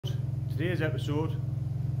Today's episode,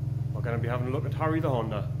 we're going to be having a look at Harry the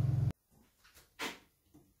Honda.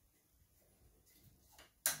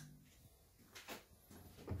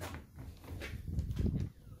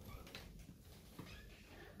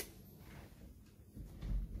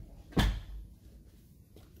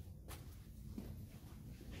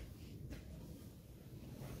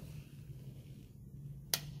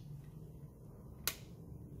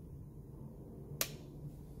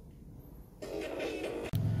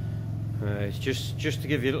 Just to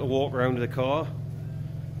give you a little walk around the car,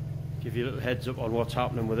 give you a little heads up on what's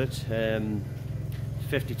happening with it.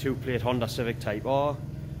 52 plate Honda Civic Type R.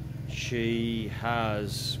 He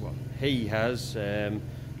has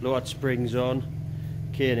lowered springs on,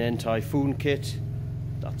 K&N Typhoon kit.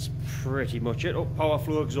 That's pretty much it. Oh, power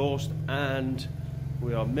flow exhaust, and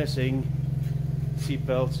we are missing seat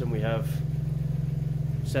belts, and we have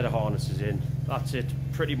a set of harnesses in. That's it,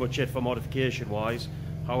 pretty much it for modification wise.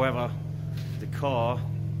 However, the car,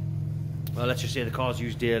 well, let's just say the car's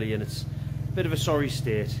used daily and it's a bit of a sorry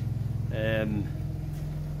state.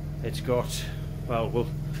 It's got, well,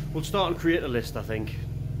 we'll start and create a list, I think.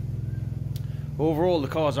 Overall, the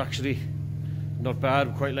car's actually not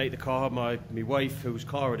bad. We quite like the car. My wife, whose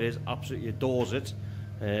car it is, absolutely adores it.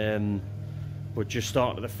 But just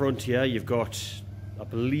starting at the front here, you've got, I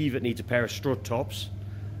believe it needs a pair of strut tops.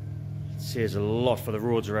 It says a lot for the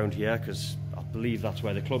roads around here, because I believe that's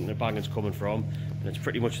where the clunking and banging's coming from, and it's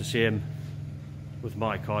pretty much the same with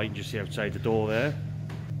my car. You can just see outside the door there.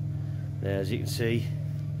 As you can see,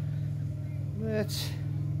 I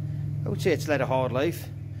would say it's led a hard life.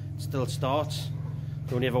 It still starts.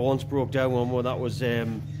 It only ever once broke down on one. That was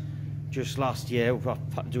just last year. We had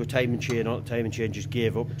to do a timing chain on it. The timing chain just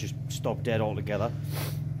gave up. It just stopped dead altogether.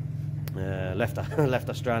 Left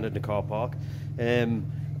her stranded in the car park.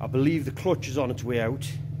 I believe the clutch is on its way out.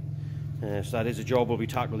 So that is a job we'll be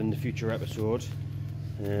tackling in the future episode.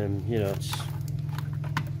 You know, it's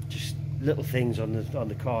just little things on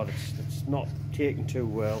the car that's not taken too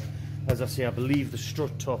well. As I say, I believe the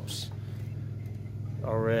strut tops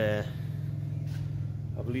are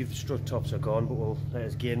gone, but we'll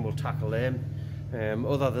tackle them.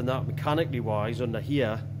 Other than that, mechanically wise, under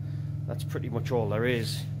here, that's pretty much all there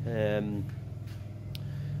is. We'll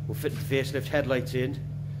fit the facelift headlights in,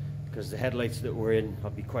 because the headlights that we're in,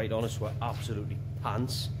 I'll be quite honest, were absolutely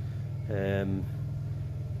pants. Didn't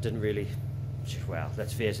really, well,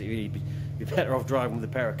 let's face it, you'd be better off driving with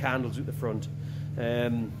a pair of candles at the front.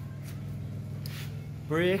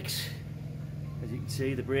 Brakes, as you can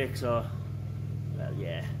see, the brakes are, well,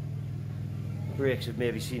 yeah, the brakes have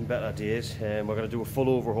maybe seen better days. We're going to do a full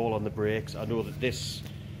overhaul on the brakes. I know that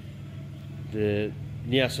the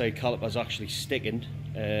near side caliper is actually sticking.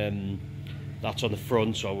 That's on the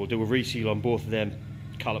front, so we'll do a reseal on both of them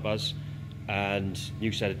calipers and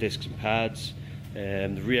new set of discs and pads.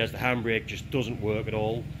 The rear's the handbrake just doesn't work at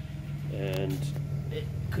all, and it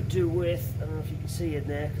could do with, I don't know if you can see in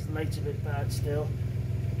there because the light's a bit bad still.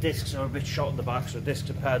 The discs are a bit short on the back, so discs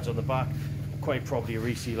and pads on the back. Quite probably a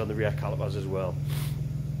reseal on the rear calipers as well.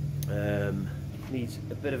 Needs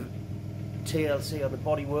a bit of TLC on the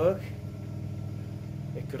bodywork.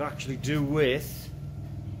 It could actually do with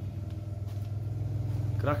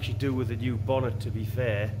a new bonnet, to be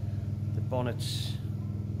fair. The bonnet's,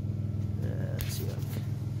 let's see,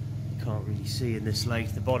 you can't really see in this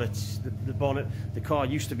light. The bonnet, the car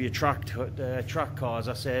used to be a track car, as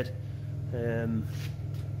I said. So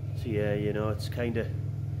yeah, you know, it's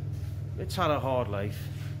had a hard life,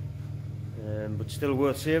 but still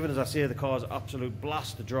worth saving. As I say, the car's an absolute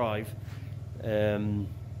blast to drive.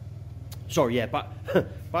 Sorry, yeah,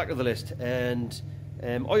 back to the list. And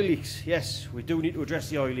oil leaks, yes, we do need to address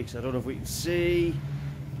the oil leaks. I don't know if we can see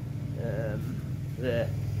there,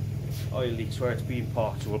 oil leaks where it's being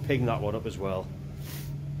parked, so we'll ping that one up as well.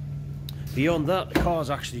 Beyond that, the car's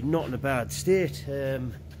actually not in a bad state.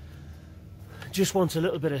 Just wants a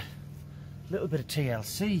little bit of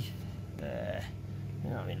TLC. You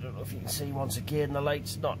know, I mean, I don't know if you can see once again, the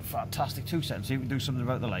light's not fantastic. 2 seconds, so you can do something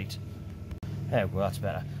about the light. There we go, that's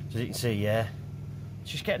better. So as you can see, yeah,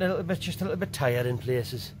 it's just getting a little bit tired in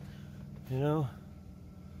places, you know.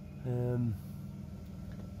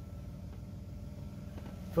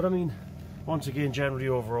 But I mean, once again, generally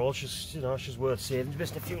overall, she's worth saving.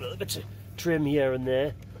 Just a few little bits of trim here and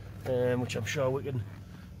there, which I'm sure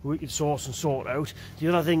we can source and sort out. The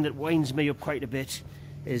other thing that winds me up quite a bit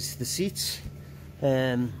is the seats.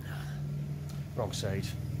 Wrong side.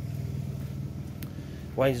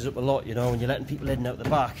 Winds us up a lot, you know, when you're letting people in and out the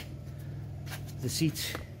back. The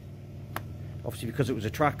seats, obviously because it was a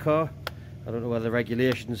track car, I don't know whether the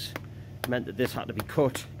regulations meant that this had to be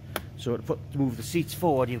cut. So to move the seats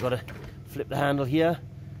forward, you've got to flip the handle here,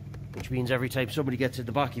 which means every time somebody gets in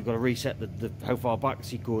the back, you've got to reset how far back the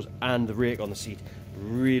seat goes and the rake on the seat.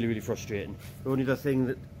 Really, really frustrating. The only other thing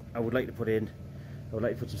that I would like to put in, I would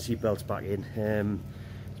like to put some seat belts back in.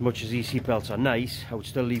 As much as these seat belts are nice, I would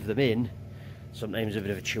still leave them in. Sometimes a bit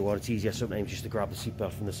of a chew on, it's easier sometimes just to grab the seat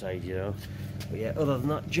belt from the side, you know. But yeah, other than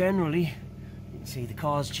that, generally, you can see the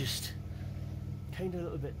car's just kind of a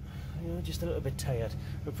little bit, you know, just a little bit tired.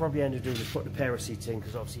 We'll probably end up doing is putting a pair of seats in,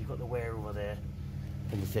 because obviously you've got the wear over there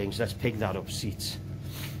and the thing, so let's pick that up, seats.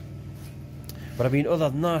 But I mean, other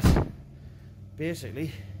than that,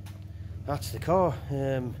 basically, that's the car.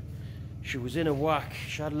 She was in a whack.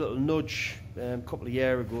 She had a little nudge a couple of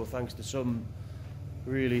years ago, thanks to some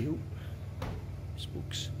really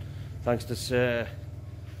spooks. Thanks to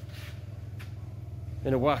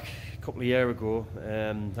in a whack a couple of years ago,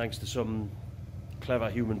 thanks to some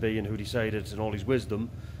clever human being who decided, in all his wisdom,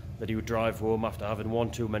 that he would drive home after having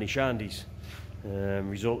one too many shandies.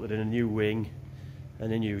 Resulted in a new wing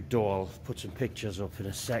and a new door. I'll put some pictures up in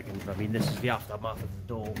a second. I mean, this is the aftermath of the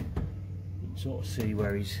door. You can sort of see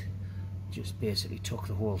where he's just basically took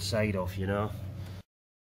the whole side off, you know.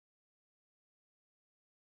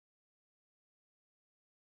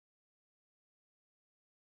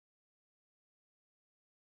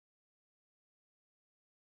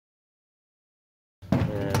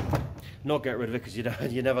 Not get rid of it, because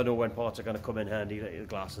you never know when parts are going to come in handy, like the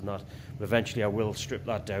glass and that. But eventually I will strip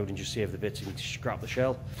that down and just save the bits and scrap the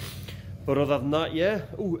shell. But other than that, yeah.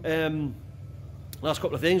 Last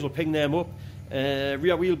couple of things, we'll ping them up.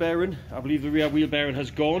 Rear wheel bearing, I believe the rear wheel bearing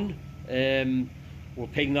has gone. We'll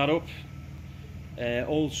ping that up.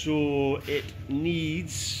 Also, it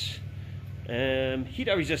needs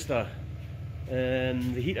heater resistor.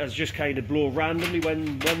 The heaters just kind of blow randomly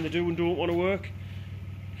when they do and don't want to work.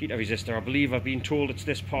 Heater resistor, I believe I've been told it's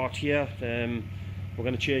this part here. We're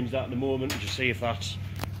going to change that in a moment and just see if that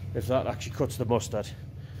actually cuts the mustard.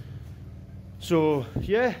 So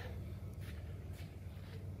yeah,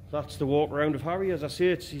 that's the walk around of Harry. As I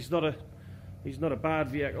say, he's not a bad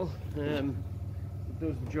vehicle. It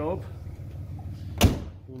does the job.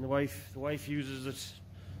 And the wife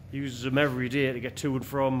uses them every day to get to and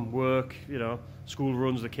from work, you know, school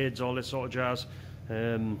runs, the kids, all this sort of jazz.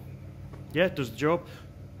 Yeah, it does the job.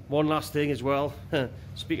 One last thing as well,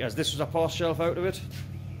 speakers. This was a pass shelf out of it.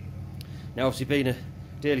 Now obviously being a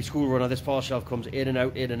daily school runner, this pass shelf comes in and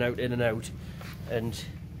out, in and out, in and out. And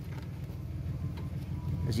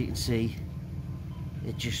as you can see,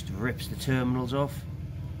 it just rips the terminals off.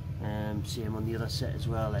 Same on the other set as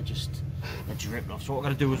well, they're ripping off. So what we're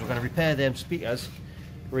going to do is we're going to repair them speakers,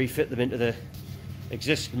 refit them into the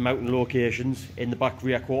existing mounting locations in the back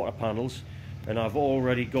rear quarter panels. And I've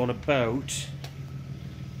already gone about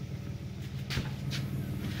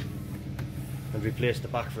and replaced the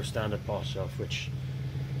back for a standard pass shelf, which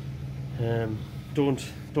don't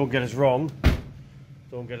get us wrong.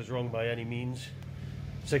 Don't get us wrong by any means.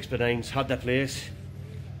 6x9s had their place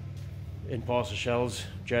in parcel shells.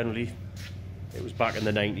 Generally, it was back in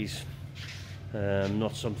the 90s.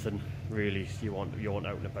 Not something really you want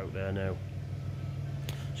out and about there now.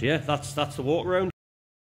 So yeah, that's the walk around.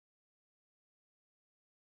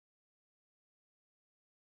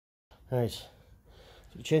 Right, so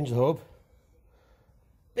we change the hub.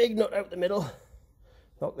 Big nut out the middle.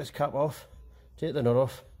 Knock this cap off. Take the nut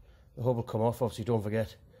off. The hub will come off. Obviously, don't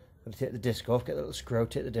forget. Got to take the disc off. Get the little screw.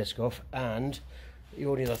 Take the disc off. And the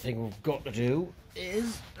only other thing we've got to do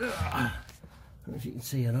is, I don't know if you can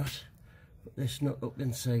see or not, put this nut up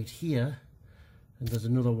inside here, and there's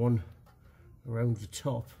another one around the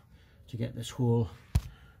top to get this whole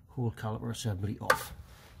caliper assembly off.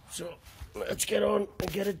 So let's get on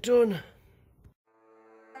and get it done.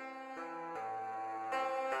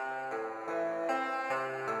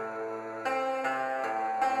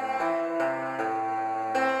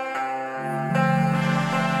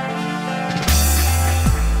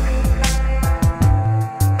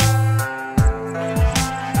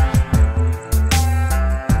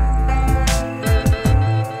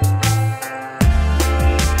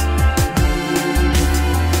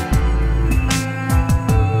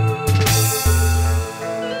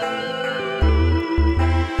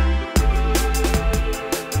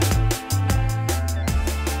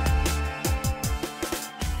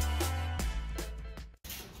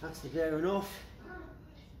 That's the bearing off.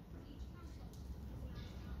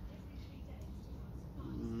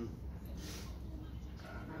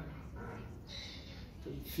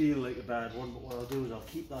 Doesn't feel like a bad one, but what I'll do is I'll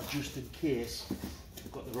keep that just in case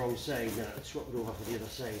I've got the wrong side. Now let's swap it over for the other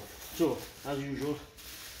side. So, as usual,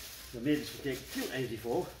 I've made this mistake a few times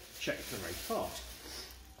before. Check it's the right part.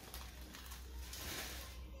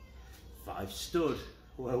 I've stood,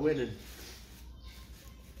 we're winning.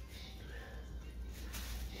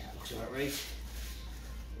 Yeah, looks about right.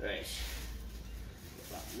 Right, put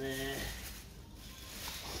that in there.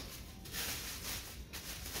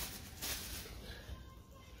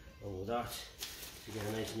 And with that, you get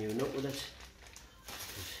a nice new nut with it.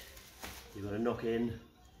 You've got to knock in,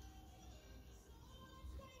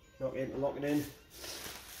 lock it in.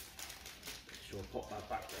 So we'll pop that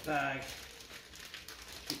back in the bag.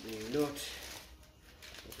 Keep the new nut.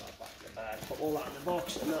 Put that back in the bag. Put all that in the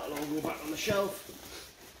box, and that'll all go back on the shelf.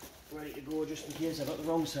 Ready to go, just in case I got the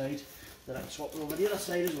wrong side. Then I can swap it over the other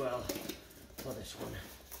side as well for this one.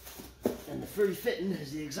 And the free fitting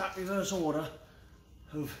is the exact reverse order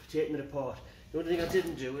of taking it apart. The only thing I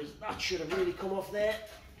didn't do is that should have really come off there.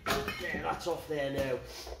 There, that's off there now.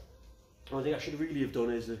 The only thing I should really have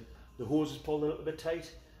done is the hose is pulling a little bit tight,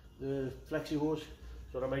 the flexi hose.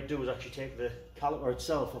 So what I might do is actually take the caliper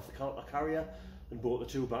itself off the caliper carrier and bolt the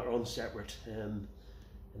two back on separate.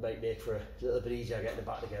 It might make for a little bit easier getting it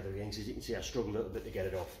back together again, because as you can see I struggle a little bit to get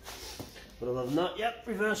it off. But other than that, yep,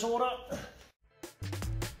 reverse order.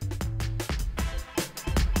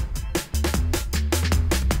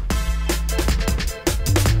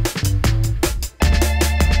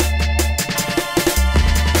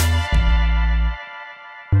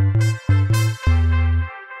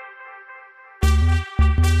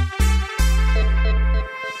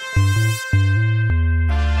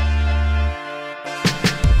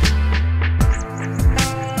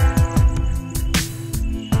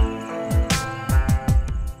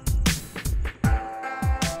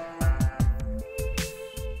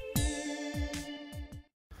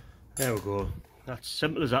 There we go. That's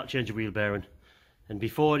simple as that, change a wheel bearing. And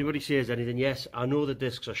before anybody says anything, yes, I know the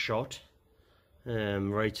discs are shot.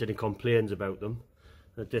 Writes any complains about them.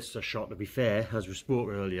 The discs are shot, to be fair, as we spoke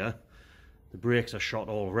earlier. The brakes are shot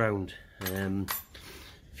all round.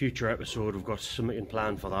 Future episode, we've got something in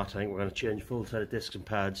plan for that. I think we're going to change full set of discs and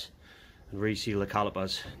pads and reseal the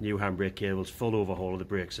calipers, new handbrake cables, full overhaul of the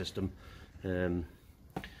brake system,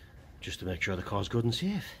 just to make sure the car's good and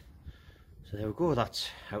safe. So there we go, that's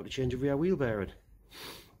how to change a rear wheel bearing.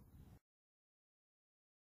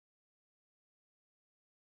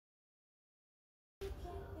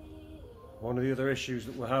 One of the other issues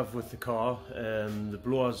that we have with the car, the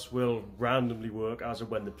blowers will randomly work as and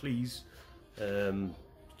when they please.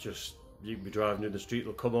 Just, you can be driving in the street,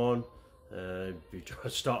 they'll come on, be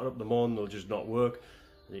starting up them on, they'll just not work.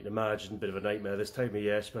 And you can imagine a bit of a nightmare this time of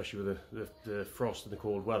year, especially with the frost and the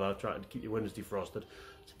cold weather, trying to keep your windows defrosted.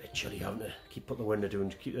 It's a bit chilly having to keep putting the window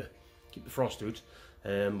down to keep the frost out.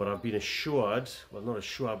 But I've been assured, well not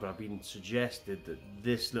assured, but I've been suggested that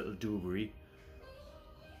this little doobry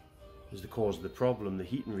is the cause of the problem, the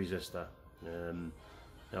heating resistor.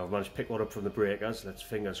 Now I've managed to pick one up from the breakers. Let's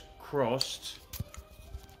fingers crossed.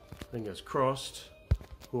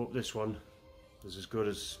 Hope this one is as good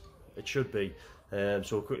as it should be. So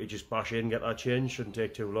we'll quickly just bash in, get that changed. Shouldn't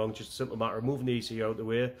take too long. Just a simple matter of moving the ECU out of the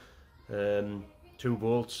way. 2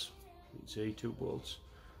 bolts. You can see 2 bolts.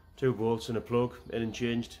 2 bolts and a plug. In and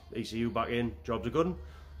changed. ECU back in. Jobs are good.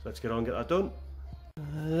 So let's get on, get that done.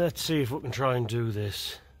 Let's see if we can try and do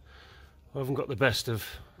this. I haven't got the best of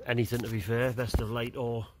anything, to be fair, best of light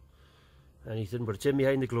or anything, but it's in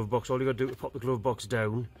behind the glove box. All you got to do to pop the glove box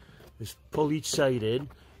down is pull each side in,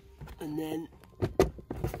 and then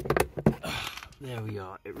there we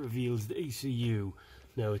are. It reveals the ECU.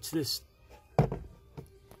 Now it's this,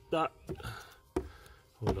 that.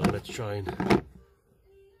 Hold on, let's try and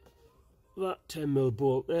that 10mm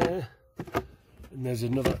bolt there, and there's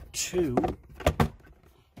another 2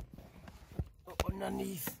 up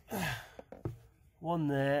underneath. One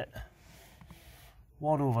there,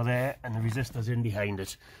 one over there, and the resistor's in behind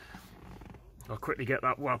it. I'll quickly get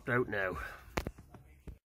that whapped out now.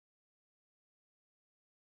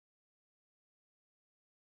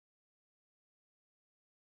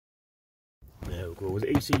 There we go, with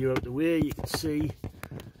the ECU out the way, you can see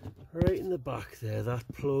right in the back there, that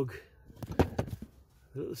plug, a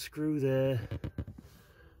little screw there,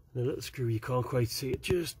 and a little screw, you can't quite see it,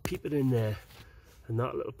 just peep it in there. And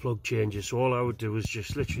that little plug changes. So all I would do is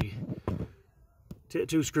just literally take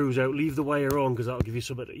 2 screws out, leave the wire on because that'll give you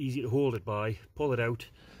something easy to hold it by, pull it out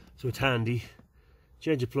so it's handy,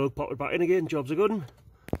 change the plug, pop it back in again, jobs are good.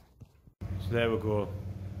 So there we go,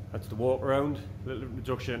 that's the walk around, a little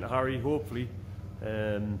introduction into Harry. Hopefully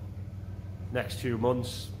next few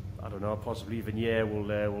months, I don't know, possibly even year,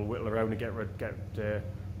 we'll whittle around and get around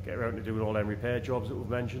to doing all them repair jobs that we've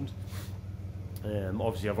mentioned.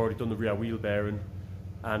 Obviously I've already done the rear wheel bearing,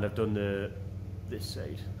 and I've done this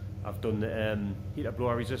side. I've done the heater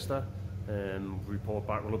blower resistor. report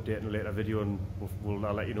back, we'll update in a later video, and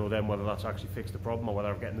I'll let you know then whether that's actually fixed the problem or whether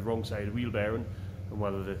I'm getting the wrong side of the wheel bearing and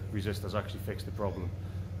whether the resistor's actually fixed the problem.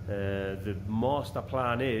 The master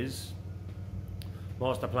plan is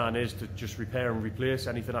to just repair and replace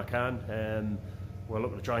anything I can. We're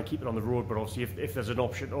looking to try and keep it on the road, but obviously if there's an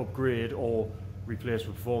option to upgrade or replace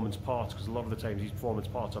with performance parts, because a lot of the times these performance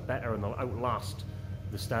parts are better and they'll outlast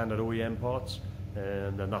the standard OEM parts,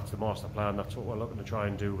 and then that's the master plan. That's what we're looking to try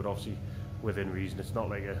and do, but obviously within reason. It's not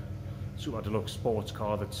like a super deluxe sports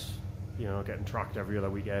car that's, you know, getting tracked every other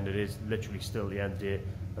weekend. It is literally still the end of the day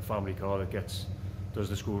a family car that does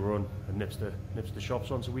the school run and nips the shops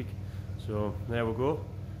once a week. So there we go.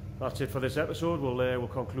 That's it for this episode. We'll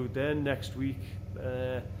conclude then. Next week,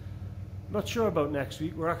 not sure about next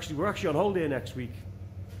week. We're actually on holiday next week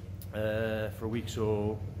for a week,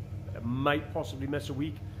 so I might possibly miss a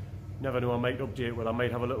week. Never know. I might update. Well, I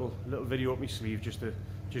might have a little video up my sleeve just to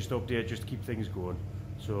update, just to keep things going.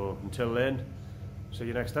 So until then, see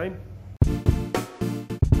you next time.